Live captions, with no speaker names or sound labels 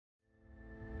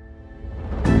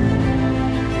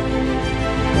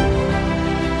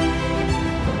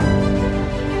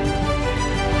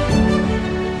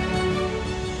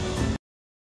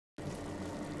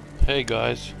Hey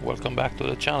guys, welcome back to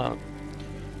the channel.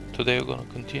 Today we're gonna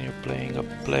continue playing a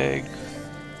Plague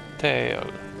Tale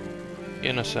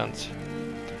Innocence.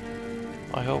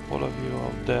 I hope all of you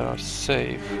out there are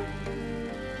safe.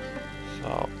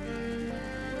 So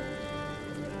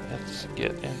let's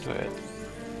get into it.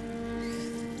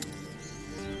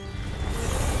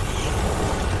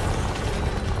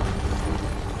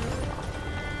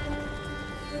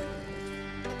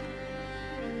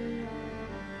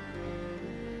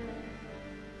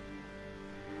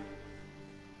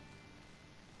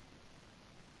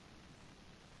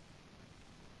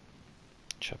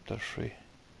 Chapter 3,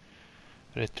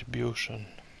 Retribution.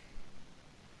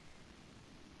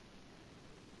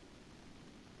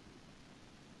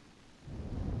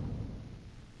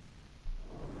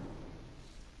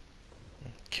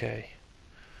 Okay.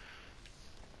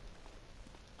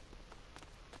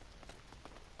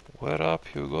 Where up,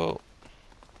 Hugo?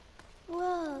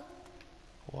 Whoa.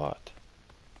 What?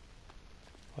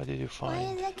 What did you Why are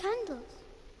find? there candles?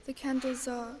 The candles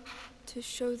are to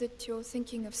show that you're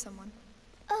thinking of someone.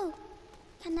 Oh,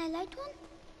 can I light one?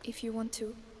 If you want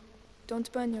to,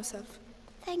 don't burn yourself.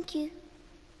 Thank you.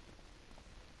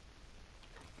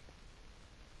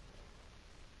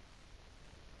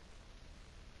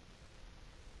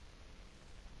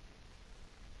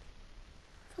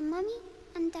 For Mummy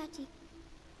and Daddy.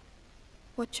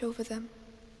 Watch over them.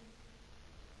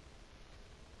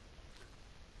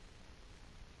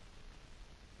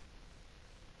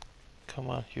 Come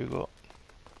on, Hugo.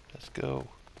 Let's go.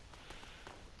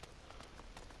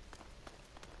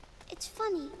 It's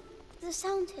funny, the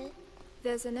sound here.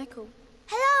 There's an echo.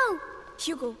 Hello!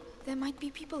 Hugo, there might be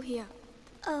people here.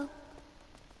 Oh,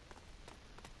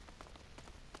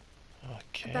 A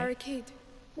Okay. barricade.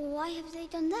 well, why have they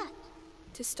done that?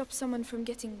 To stop someone from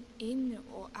getting in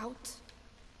or out.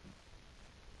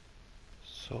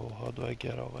 So how do I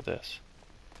get over this?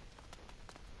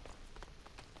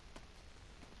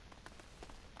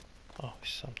 Oh,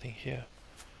 something here.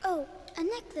 Oh, a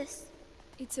necklace.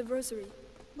 It's a rosary.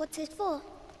 What's it for?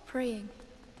 Praying.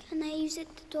 Can I use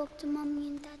it to talk to Mummy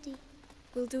and Daddy?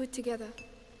 We'll do it together.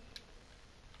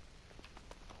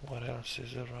 What else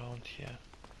is around here?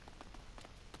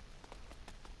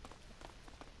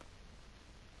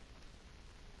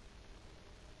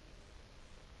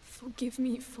 Forgive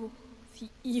me for the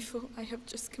evil I have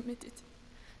just committed.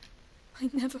 I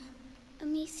never...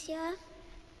 Amicia,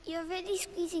 you're really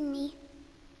squeezing me.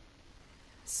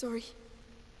 Sorry.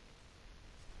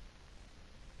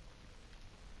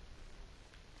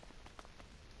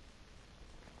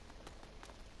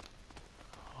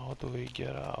 How do we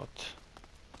get out?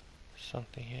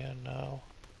 Something here now.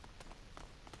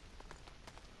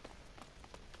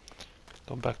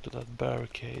 Go back to that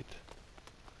barricade.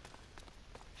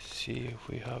 See if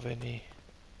we have any.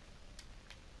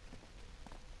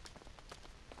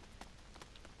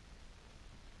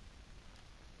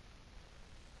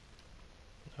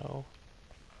 No.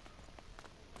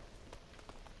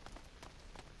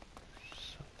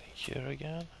 Something here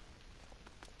again.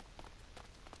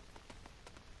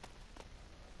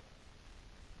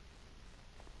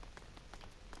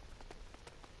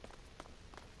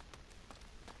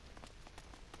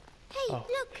 Hey, Oh,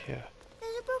 look! here.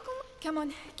 There's a broken one. Come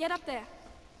on, get up there.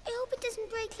 I hope it doesn't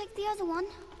break like the other one.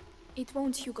 It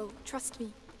won't, Hugo. Trust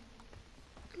me.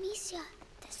 Amicia,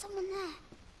 there's someone there.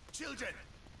 Children,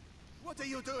 what are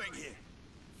you doing here?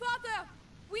 Father!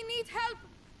 We need help!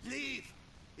 Leave!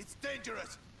 It's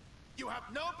dangerous! You have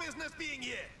no business being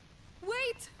here!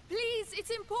 Wait! Please! It's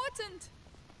important!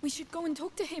 We should go and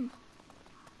talk to him.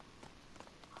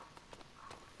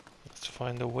 Let's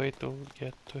find a way to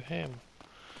get to him.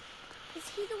 Is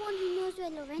he the one who knows where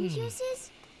Laurentius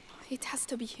is? It has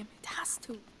to be him. It has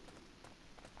to.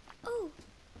 Oh,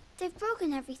 they've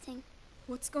broken everything.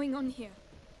 What's going on here?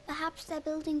 Perhaps they're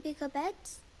building bigger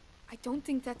beds? I don't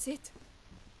think that's it.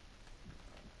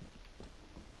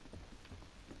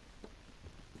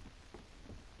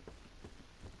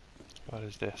 What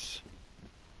is this?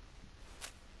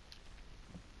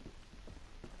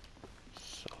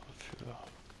 Sulfur.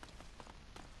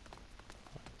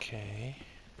 Okay.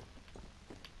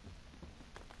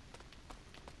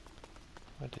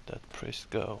 Where did that priest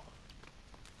go?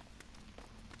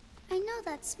 I know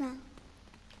that smell.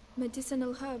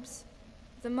 Medicinal herbs.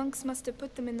 The monks must have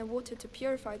put them in the water to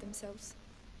purify themselves.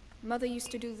 Mother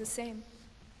used to do the same.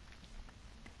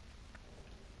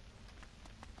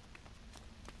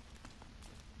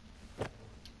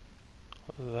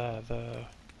 Leather.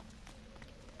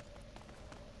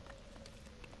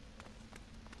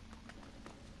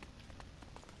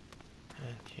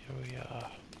 And here we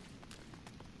are.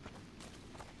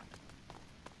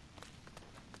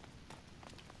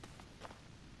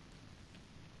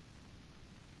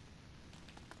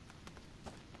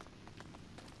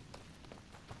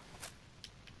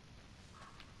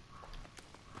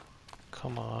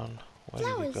 Come on, where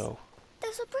did we Flowers. go?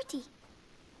 They're so pretty.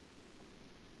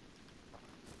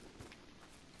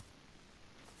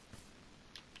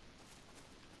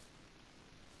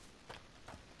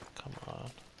 Come on.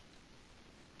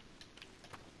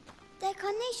 They're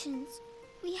carnations.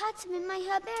 We had some in my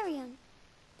herbarium.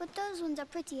 But those ones are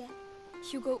prettier.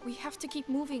 Hugo, we have to keep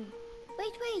moving.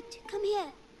 Wait, wait. Come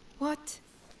here. What?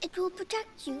 It will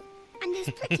protect you. And it's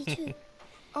pretty too.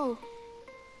 Oh.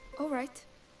 All right.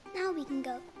 Now we can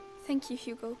go. Thank you,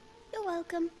 Hugo. You're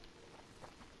welcome.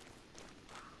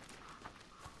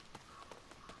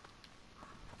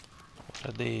 What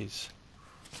are these?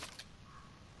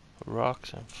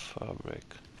 Rocks and fabric.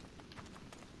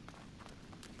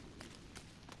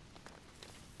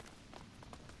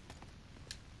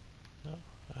 No,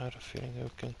 I had a feeling we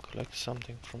can collect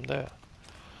something from there.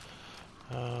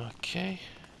 Okay.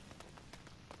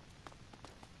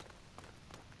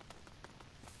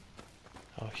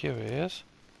 Oh, here he is.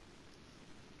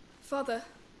 Father,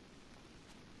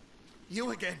 You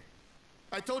again.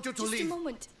 I told you to just leave. a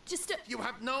moment. Just a... You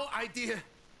have no idea.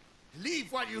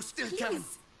 Leave while you still can.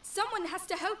 Please! Someone has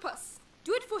to help us.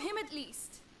 Do it for him at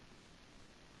least.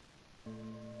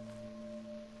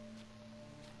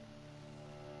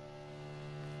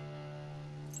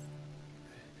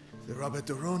 The Robert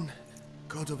de Rune,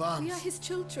 coat of arms. We are his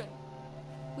children.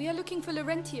 We are looking for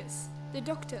Laurentius, the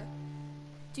doctor.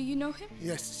 Do you know him?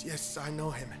 Yes, yes, I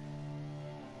know him.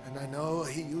 And I know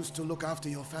he used to look after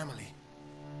your family.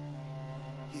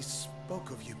 He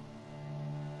spoke of you.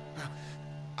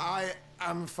 I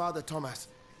am Father Thomas.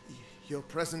 Your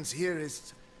presence here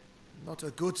is not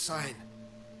a good sign.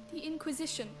 The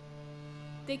Inquisition.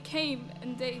 They came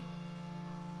and they...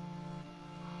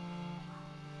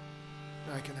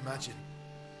 I can imagine.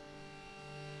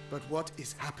 But what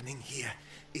is happening here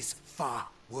is far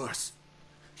worse.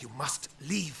 You must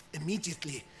leave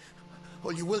immediately,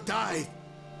 or you will die.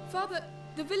 Father,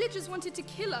 the villagers wanted to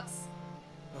kill us.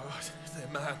 Oh,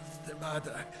 they're mad. They're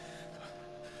mad.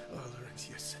 Oh,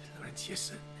 Laurentius.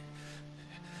 Laurentius.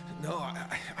 No,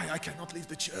 I cannot leave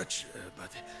the church,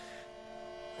 but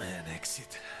an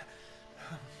exit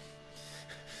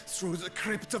through the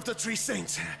crypt of the Three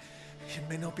Saints. It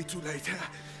may not be too late.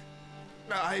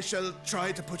 I shall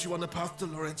try to put you on the path to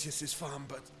Laurentius's farm,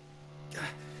 but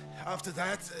after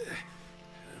that,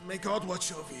 may God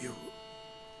watch over you.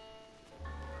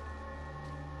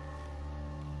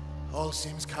 All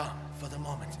seems calm for the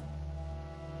moment.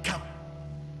 Come.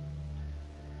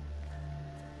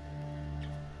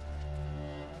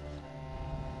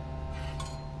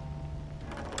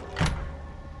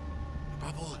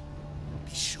 Above all,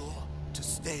 be sure to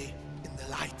stay in the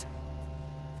light.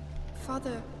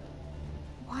 Father,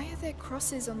 why are there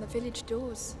crosses on the village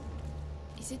doors?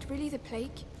 Is it really the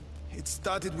plague? It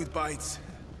started with bites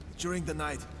during the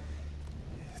night.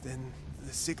 Then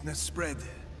the sickness spread.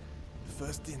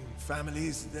 First in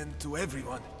families, then to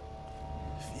everyone.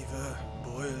 Fever,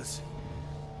 boils.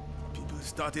 People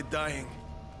started dying.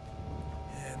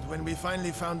 And when we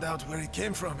finally found out where it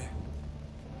came from,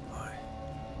 why,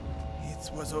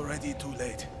 it was already too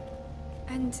late.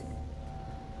 And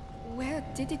where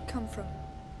did it come from?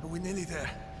 We're nearly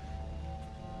there.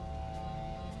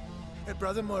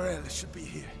 Brother Morel should be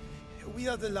here. We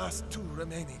are the last two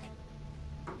remaining.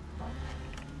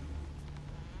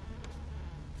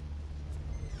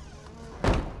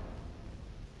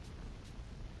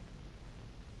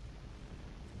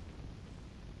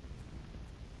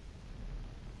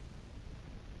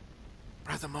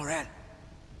 Brother Morel.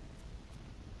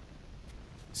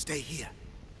 Stay here.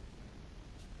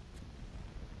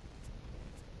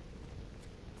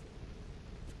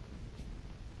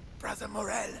 Brother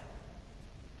Morel.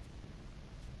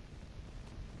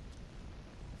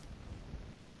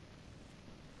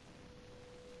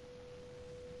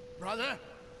 Brother?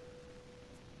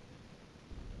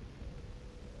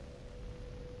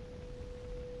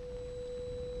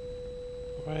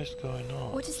 What is going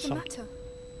on? What is the matter?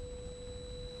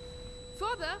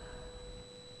 Father?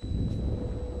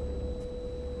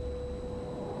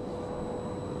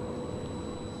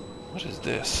 What is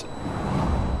this?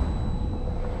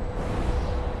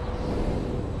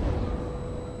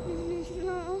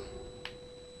 No.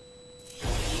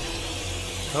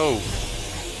 Oh,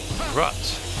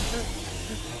 rats.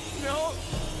 No!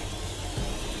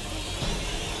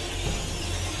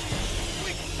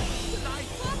 Quick! The light!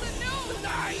 Father, no! The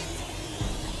light!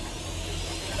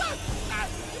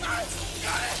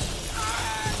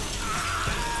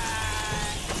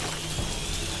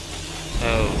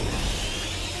 Oh.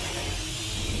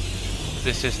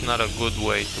 This is not a good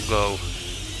way to go.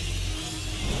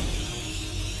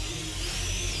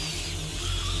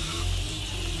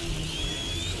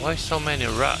 Why so many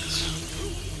rats?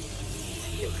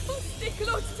 Hugo, stay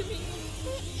close to me.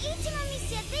 They ate him,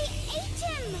 Amicia! They ate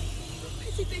him!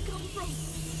 Where did they come from?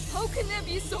 How can there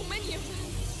be so many of them?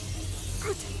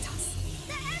 Protect us.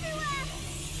 They're everywhere!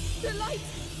 The light!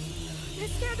 They're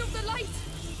scared of the light!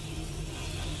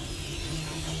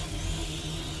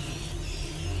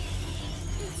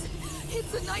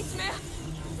 It's a nightmare!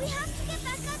 We have to get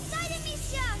back outside,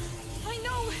 Amicia! I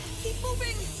know! Keep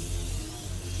moving!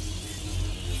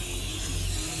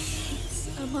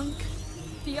 It's a monk.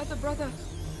 The other brother.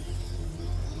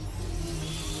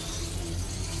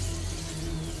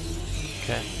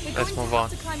 Okay, We're let's going move to on.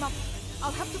 have to climb up.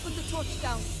 I'll have to put the torch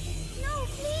down. No,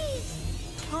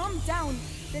 please! Calm down.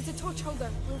 There's a torch holder.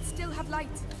 We'll still have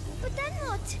light. But then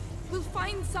what? We'll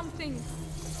find something.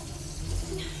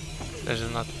 There's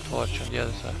another torch on the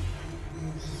other side.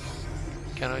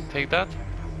 Can I take that?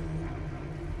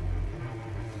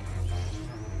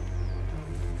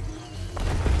 I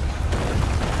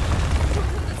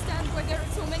don't understand why there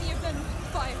are so many of them.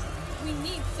 Fire. We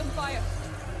need some fire.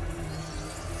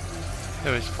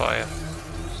 There is fire.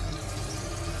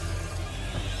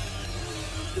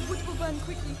 The wood will burn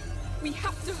quickly. We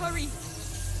have to hurry.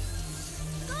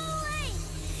 Go away!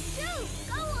 Do!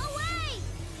 Go away!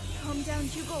 Calm down,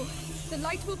 Hugo. The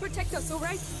light will protect us, all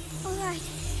right? All right.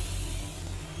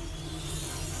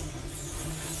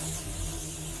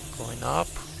 Going up.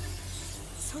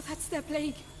 So that's their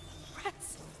plague.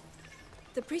 Rats.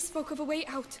 The priest spoke of a way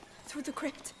out, through the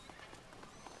crypt.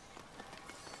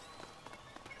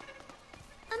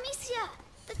 Amicia!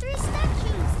 The 3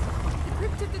 statues! The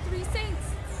crypt of the 3 saints.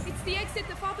 It's the exit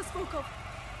the father spoke of.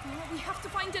 Oh, we have to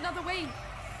find another way.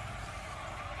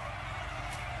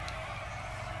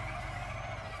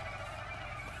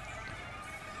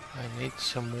 I need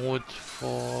some wood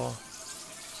for...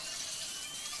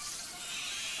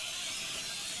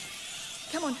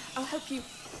 Come on, I'll help you.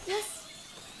 Yes.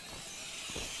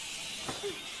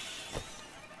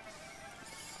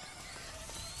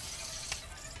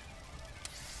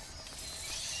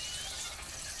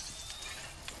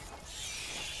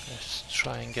 Let's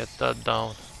try and get that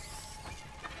down.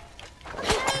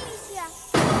 Amicia!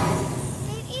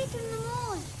 They've eaten them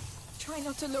all! Try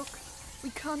not to look. We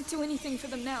can't do anything for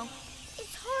them now.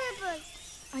 It's horrible!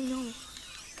 I know.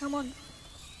 Come on.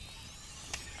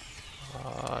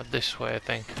 This way, I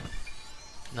think.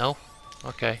 No?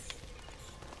 Okay.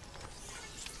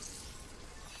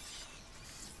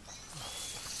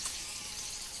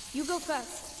 You go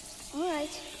first. All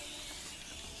right.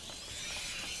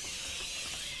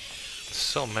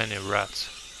 So many rats.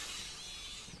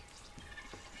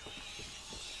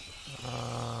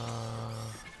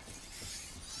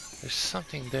 There's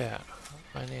something there.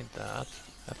 I need that,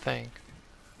 I think.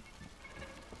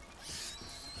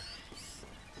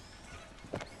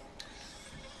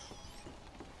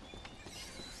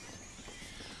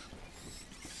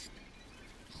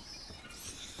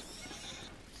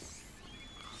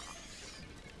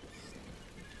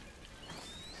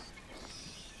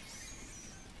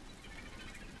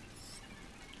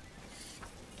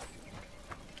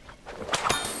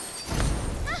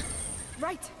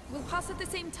 Right, we'll pass at the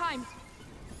same time.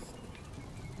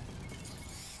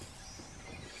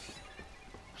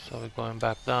 So we're going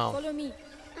back down. Follow me.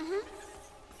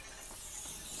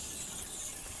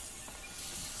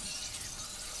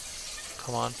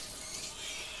 Come on.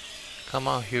 Come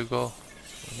on, Hugo.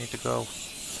 We need to go.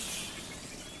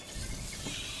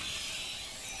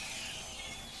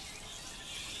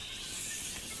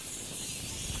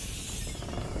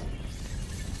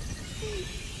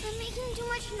 I'm making too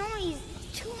much noise!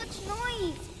 Too much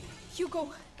noise! Hugo,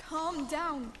 calm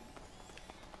down.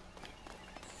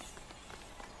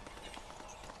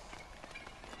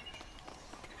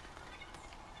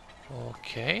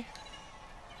 Okay.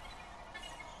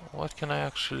 What can I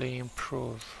actually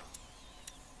improve?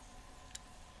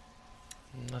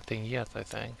 Nothing yet, I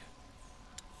think.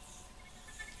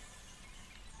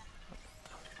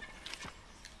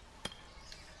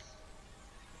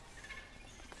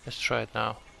 Let's try it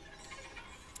now.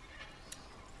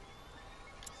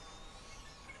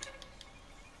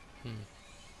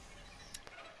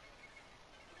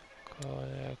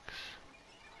 Codex.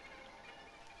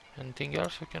 Anything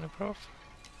else we can improve?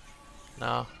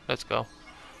 No, let's go.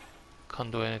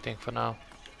 Can't do anything for now.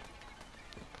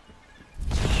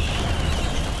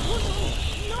 Oh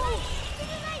no! No! To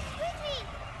the right, quickly!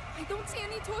 I don't see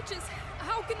any torches.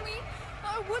 How can we?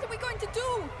 What are we going to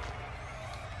do?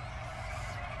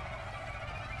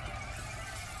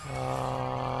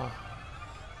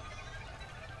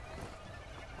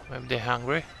 Maybe they're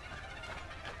hungry.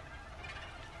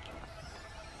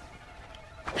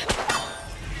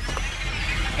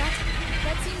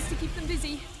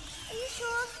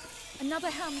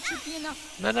 ham should be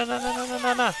enough. No, no, no, no, no, no,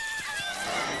 no, no.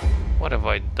 What have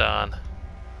I done?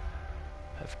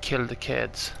 I've killed the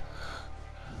kids.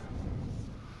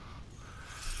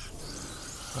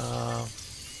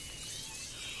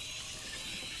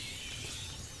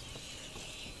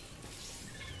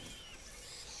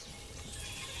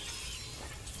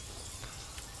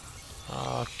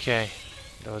 Okay,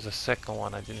 there was a second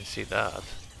one, I didn't see that.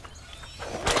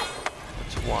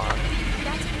 That's one.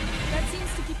 That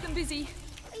seems to keep them busy.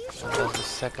 Are you And sure? there's the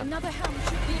second. Another ham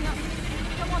should be enough.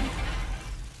 Come on.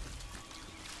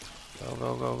 Go,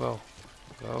 go, go, go.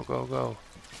 Go, go, go.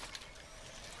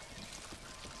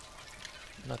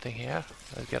 Nothing here?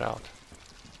 Let's get out.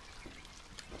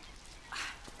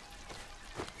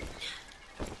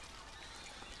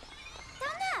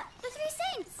 Down there! The Three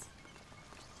Saints!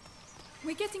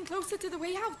 We're getting closer to the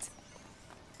way out.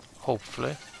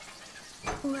 Hopefully.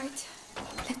 All right.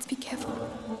 Let's be careful.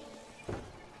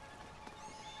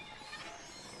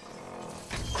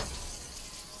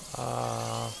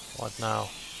 What now?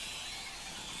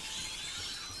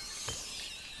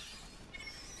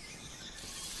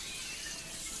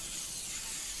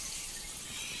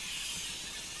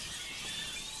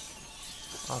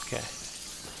 Okay.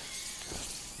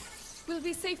 We'll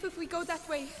be safe if we go that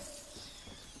way.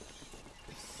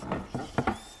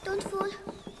 Don't fall.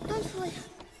 Don't fall.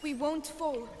 We won't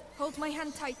fall. Hold my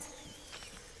hand tight.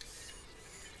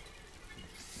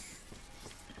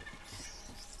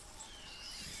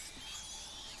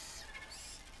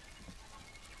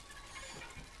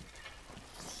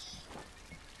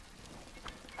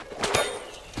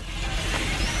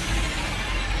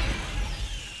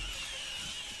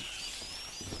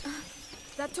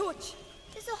 That torch.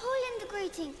 There's a hole in the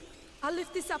grating. I'll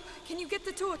lift this up. Can you get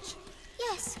the torch?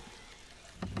 Yes.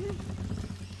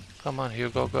 Come on,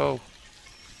 Hugo, go.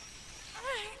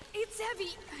 It's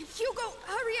heavy. Hugo,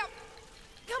 hurry up.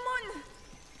 Come on.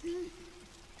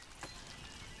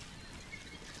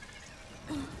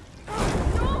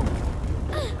 No!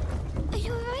 Are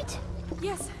you alright?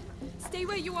 Yes. Stay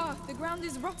where you are. The ground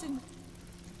is rotten.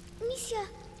 Amicia,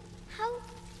 how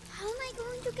am I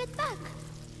going to get back?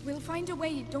 We'll find a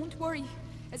way. Don't worry.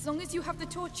 As long as you have the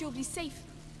torch, you'll be safe.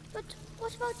 But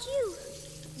what about you?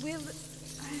 We'll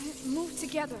move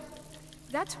together.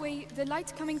 That way, the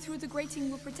light coming through the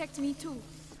grating will protect me too.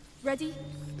 Ready?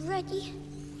 Ready?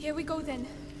 Here we go then.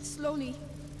 Slowly.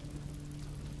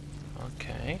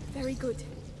 Okay. Very good.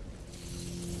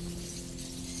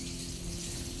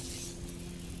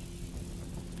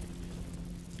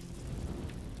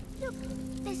 Look,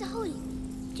 there's a hole.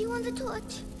 Do you want the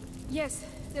torch? Yes,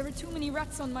 there are too many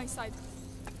rats on my side.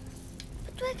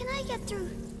 But where can I get through?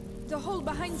 The hole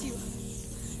behind you.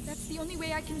 That's the only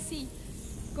way I can see.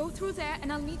 Go through there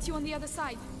and I'll meet you on the other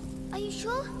side. Are you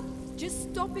sure?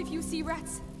 Just stop if you see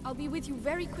rats. I'll be with you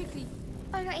very quickly.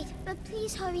 Alright, but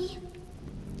please hurry.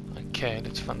 Okay,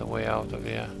 let's find a way out of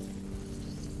here.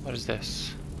 What is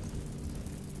this?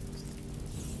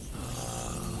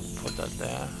 Put that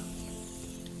there.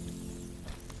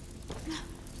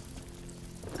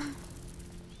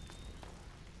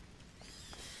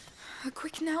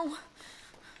 Quick now.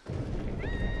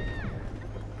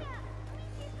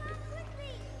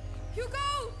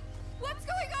 Hugo! What's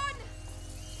going on?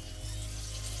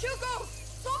 Hugo!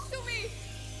 Talk to me!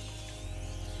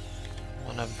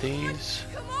 One of these.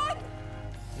 Come on!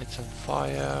 Need some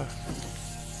fire.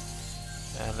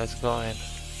 And let's go in.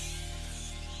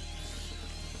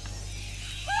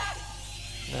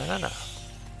 No, no, no.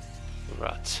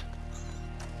 Rats.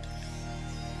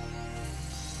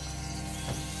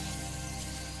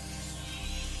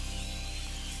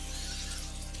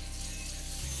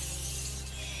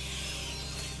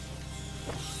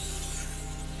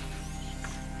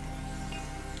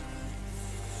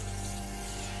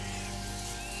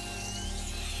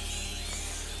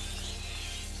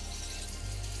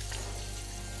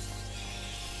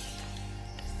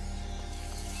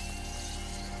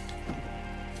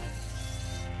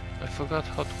 I forgot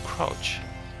how to crouch.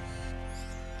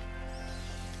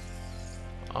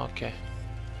 Okay.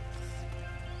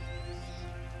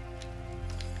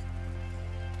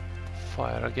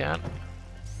 Fire again.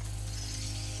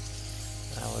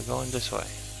 Now we're going this way.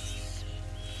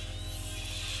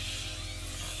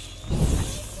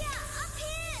 Amicia, up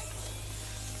here!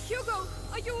 Hugo,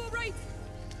 are you alright?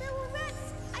 There were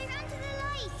rats. I ran to the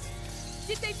light.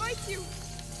 Did they bite you?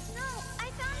 No, I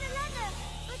found a ladder,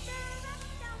 but there are rats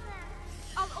down there.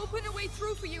 I'll open a way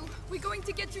through for you. We're going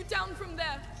to get you down from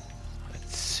there.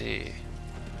 Let's see.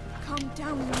 Calm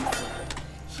down, Amicia.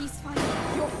 He's fine.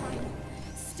 You're fine.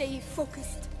 Stay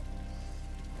focused.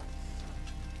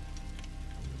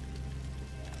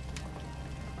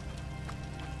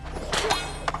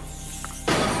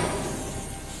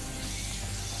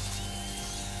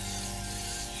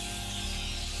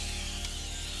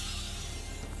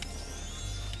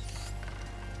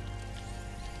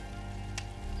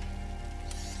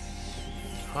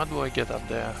 How do I get up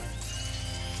there?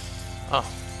 Oh.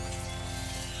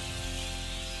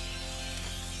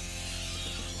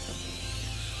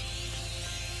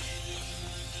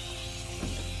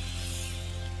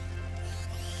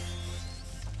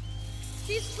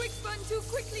 These quicks burn too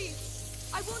quickly.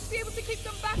 I won't be able to keep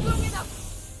them back long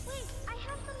enough. Wait, I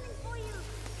have something for you.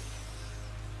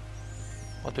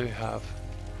 What do you have?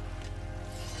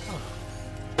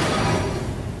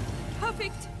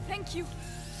 Perfect. Thank you.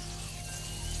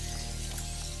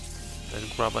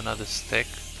 Let's grab another stick.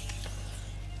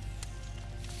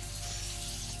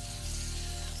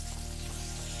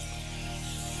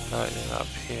 Light it up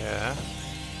here.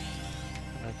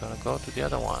 And I'm gonna go to the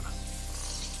other one.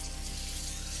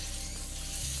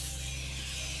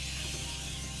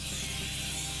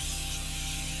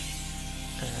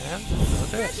 And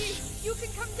do Ready. this. You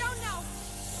can come down now.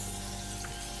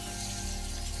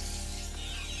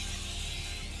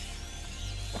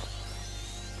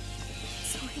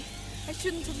 Sorry. I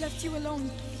shouldn't have left you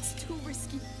alone. It's too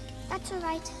risky. That's all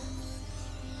right.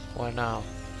 Where now?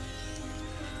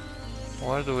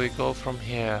 Where do we go from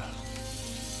here?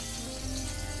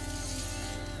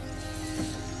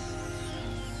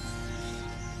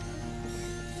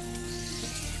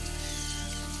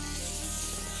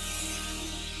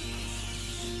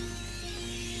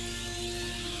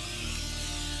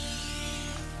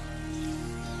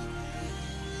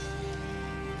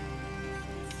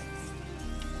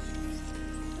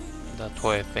 That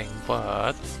way I think,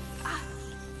 but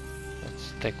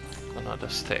let's take another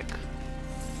stick.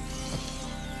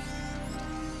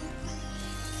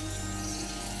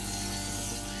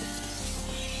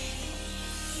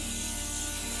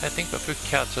 I think a few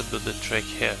cats would do the trick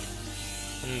here,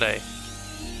 wouldn't they?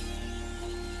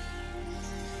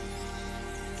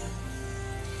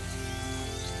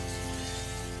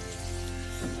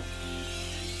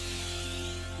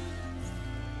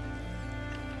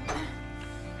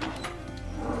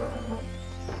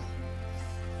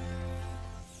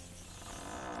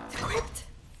 The crypt.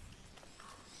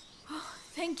 Oh,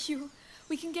 thank you.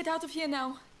 We can get out of here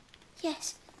now.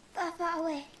 Yes, far, far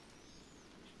away.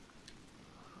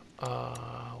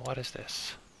 What is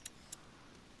this?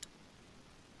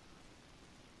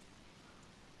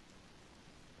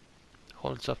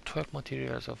 Holds up 12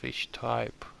 materials of each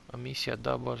type. Amicia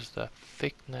doubles the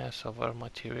thickness of her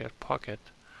material pocket.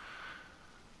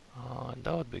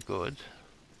 That would be good.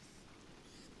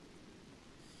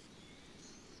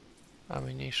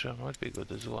 Ammunition would be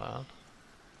good as well.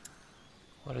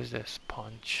 What is this?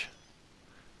 Punch.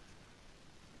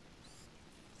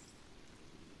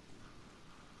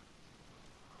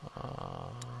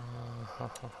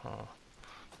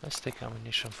 Let's take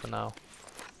ammunition for now.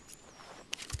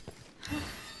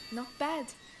 Not bad.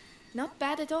 Not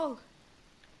bad at all.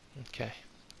 Okay.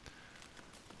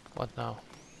 What now?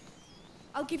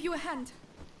 I'll give you a hand.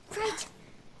 Right.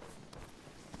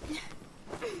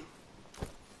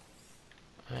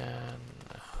 And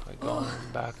we're going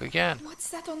back again. What's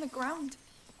that on the ground?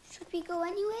 Should we go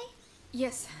anyway?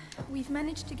 Yes, we've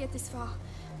managed to get this far.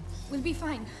 We'll be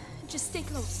fine. Just stay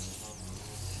close.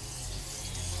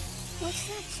 What's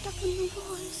that stuck in the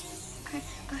walls?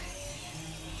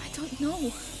 I don't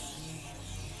know.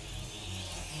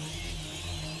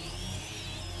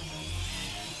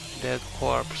 Dead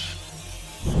corpse.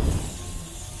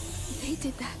 They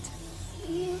did that.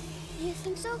 You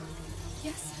think so?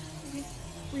 Yes,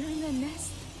 we're in their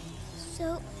nest.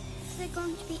 So, they're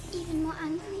going to be even more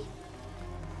angry?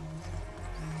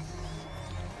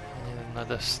 I need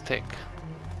another stick.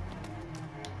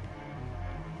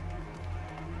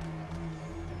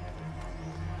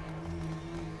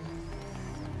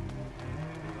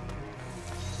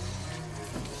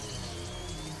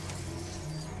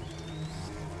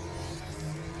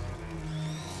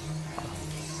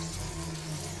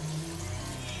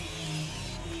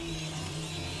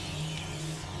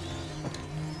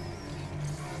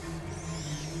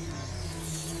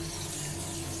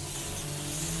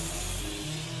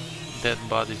 Dead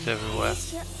bodies everywhere.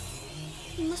 Amicia,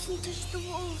 you mustn't touch the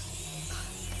walls.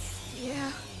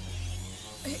 Yeah.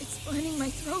 It's burning my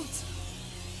throat.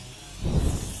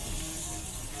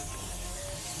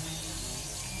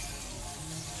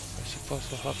 We're supposed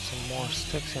to have some more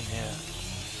sticks in here.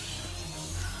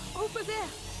 Over there!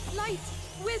 Light!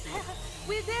 We're there!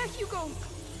 We're there, Hugo!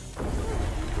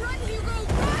 Run, Hugo!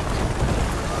 Run!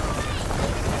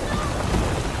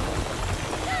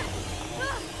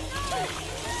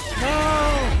 No!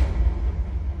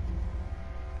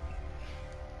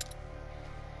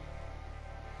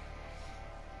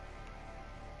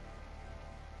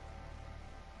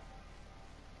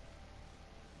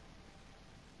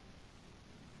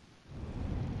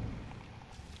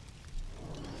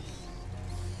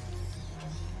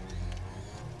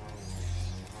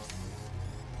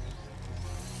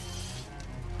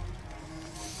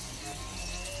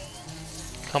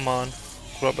 Come on,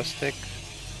 grab a stick.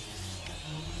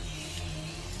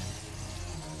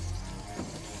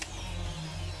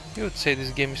 You would say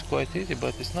this game is quite easy,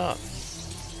 but it's not.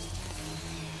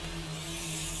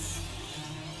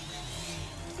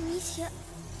 Amicia,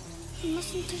 you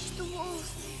mustn't touch the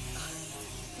walls.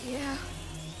 Yeah.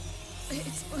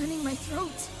 It's burning my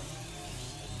throat.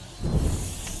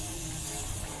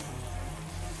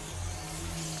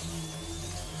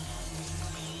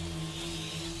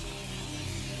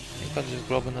 You can just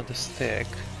grab another stick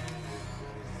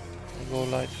and go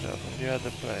light it up in the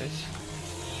other place.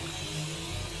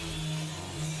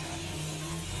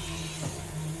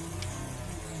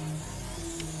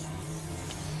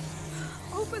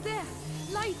 Over there!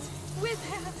 Light!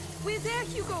 We're there,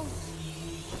 Hugo!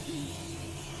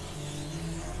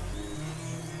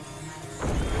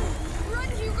 Run,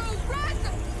 Hugo! Run!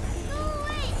 No,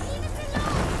 wait! Leave us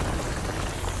alone!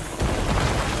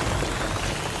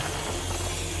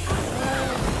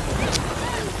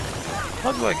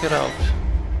 How do I get out?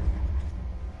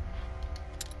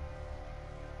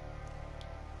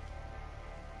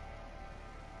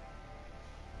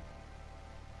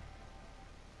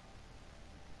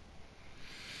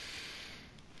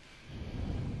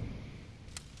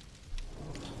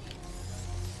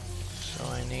 So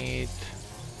I need...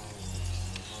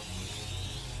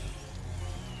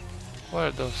 Where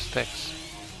are those sticks?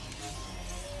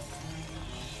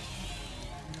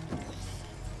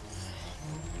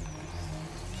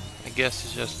 I guess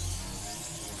it's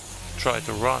just try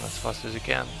to run as fast as you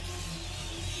can.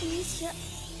 Amicia,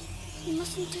 you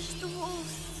mustn't touch the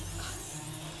walls.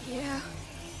 Yeah.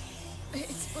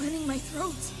 It's burning my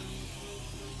throat.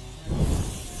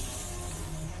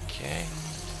 Okay,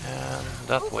 and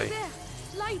that Over way. there!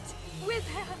 Light!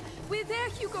 We're there,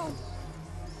 Hugo!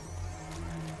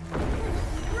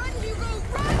 Run, Hugo!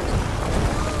 Run!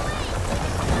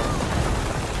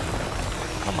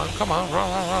 Come on,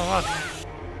 run.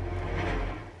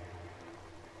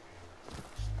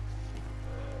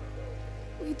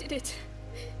 We did it.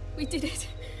 We did it.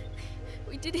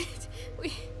 We did it.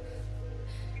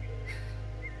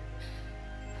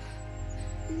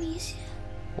 Amicia.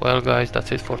 Well guys,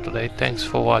 that's it for today. Thanks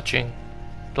for watching.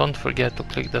 Don't forget to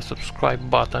click the subscribe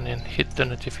button and hit the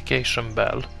notification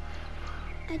bell.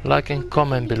 Like and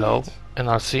comment below, and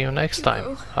I'll see you next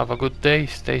time. Have a good day,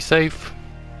 stay safe.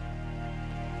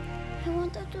 I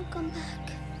want her to come back.